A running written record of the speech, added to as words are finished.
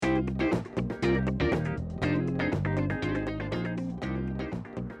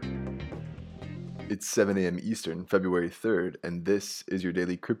It's 7 a.m. Eastern, February 3rd, and this is your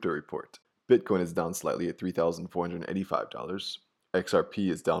daily crypto report. Bitcoin is down slightly at $3,485. XRP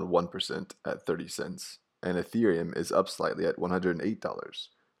is down 1% at 30 cents. And Ethereum is up slightly at $108.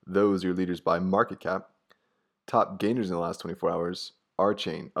 Those are your leaders by market cap. Top gainers in the last 24 hours,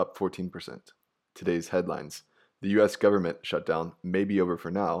 Chain up 14%. Today's headlines. The U.S. government shutdown may be over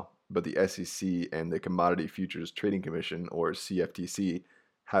for now, but the SEC and the Commodity Futures Trading Commission, or CFTC,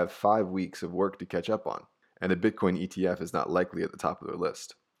 have 5 weeks of work to catch up on, and a Bitcoin ETF is not likely at the top of their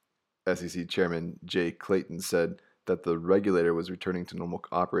list. SEC Chairman Jay Clayton said that the regulator was returning to normal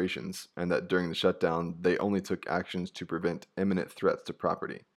operations and that during the shutdown, they only took actions to prevent imminent threats to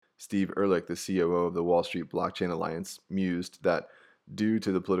property. Steve Ehrlich, the COO of the Wall Street Blockchain Alliance, mused that due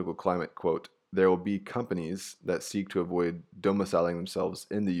to the political climate, quote, there will be companies that seek to avoid domiciling themselves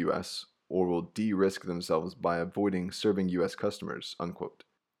in the U.S. or will de-risk themselves by avoiding serving U.S. customers, unquote.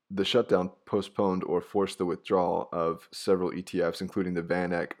 The shutdown postponed or forced the withdrawal of several ETFs, including the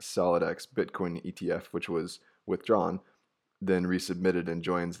VanEck SolidX Bitcoin ETF, which was withdrawn, then resubmitted and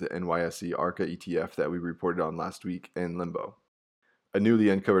joins the NYSE ARCA ETF that we reported on last week in limbo. A newly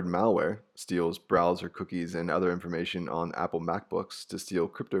uncovered malware steals browser cookies and other information on Apple MacBooks to steal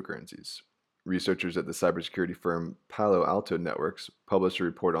cryptocurrencies. Researchers at the cybersecurity firm Palo Alto Networks published a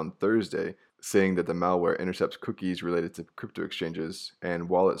report on Thursday saying that the malware intercepts cookies related to crypto exchanges and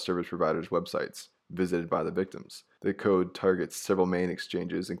wallet service providers' websites visited by the victims. The code targets several main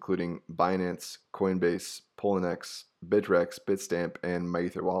exchanges, including Binance, Coinbase, Poloniex, Bitrex, Bitstamp, and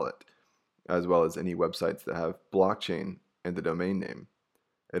MyEtherWallet, as well as any websites that have blockchain in the domain name.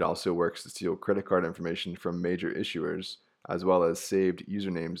 It also works to steal credit card information from major issuers, as well as saved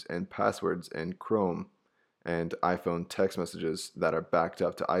usernames and passwords in Chrome and iPhone text messages that are backed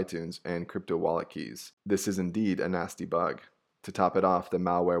up to iTunes and crypto wallet keys. This is indeed a nasty bug. To top it off, the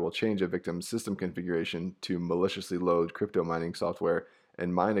malware will change a victim's system configuration to maliciously load crypto mining software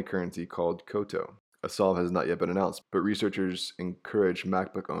and mine a currency called Koto. A solve has not yet been announced, but researchers encourage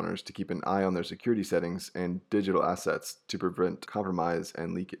MacBook owners to keep an eye on their security settings and digital assets to prevent compromise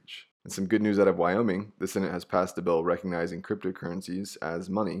and leakage. And some good news out of Wyoming, the Senate has passed a bill recognizing cryptocurrencies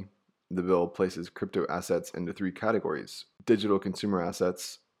as money. The bill places crypto assets into 3 categories: digital consumer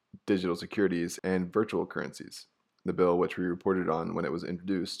assets, digital securities, and virtual currencies. The bill, which we reported on when it was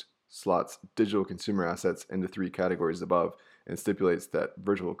introduced, slots digital consumer assets into 3 categories above and stipulates that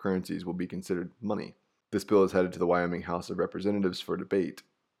virtual currencies will be considered money. This bill is headed to the Wyoming House of Representatives for debate.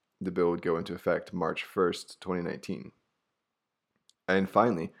 The bill would go into effect March 1st, 2019. And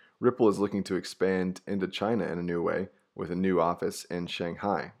finally, Ripple is looking to expand into China in a new way with a new office in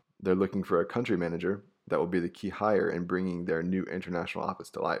Shanghai. They're looking for a country manager that will be the key hire in bringing their new international office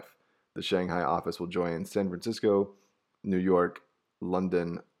to life. The Shanghai office will join San Francisco, New York,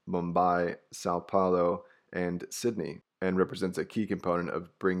 London, Mumbai, Sao Paulo, and Sydney, and represents a key component of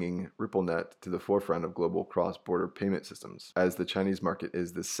bringing RippleNet to the forefront of global cross-border payment systems, as the Chinese market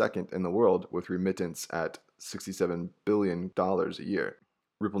is the second in the world with remittance at $67 billion a year.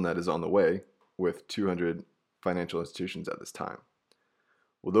 RippleNet is on the way with 200 financial institutions at this time.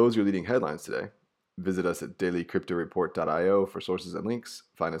 Well, those are your leading headlines today. Visit us at dailycryptoreport.io for sources and links.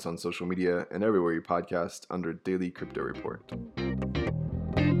 Find us on social media and everywhere you podcast under Daily Crypto Report.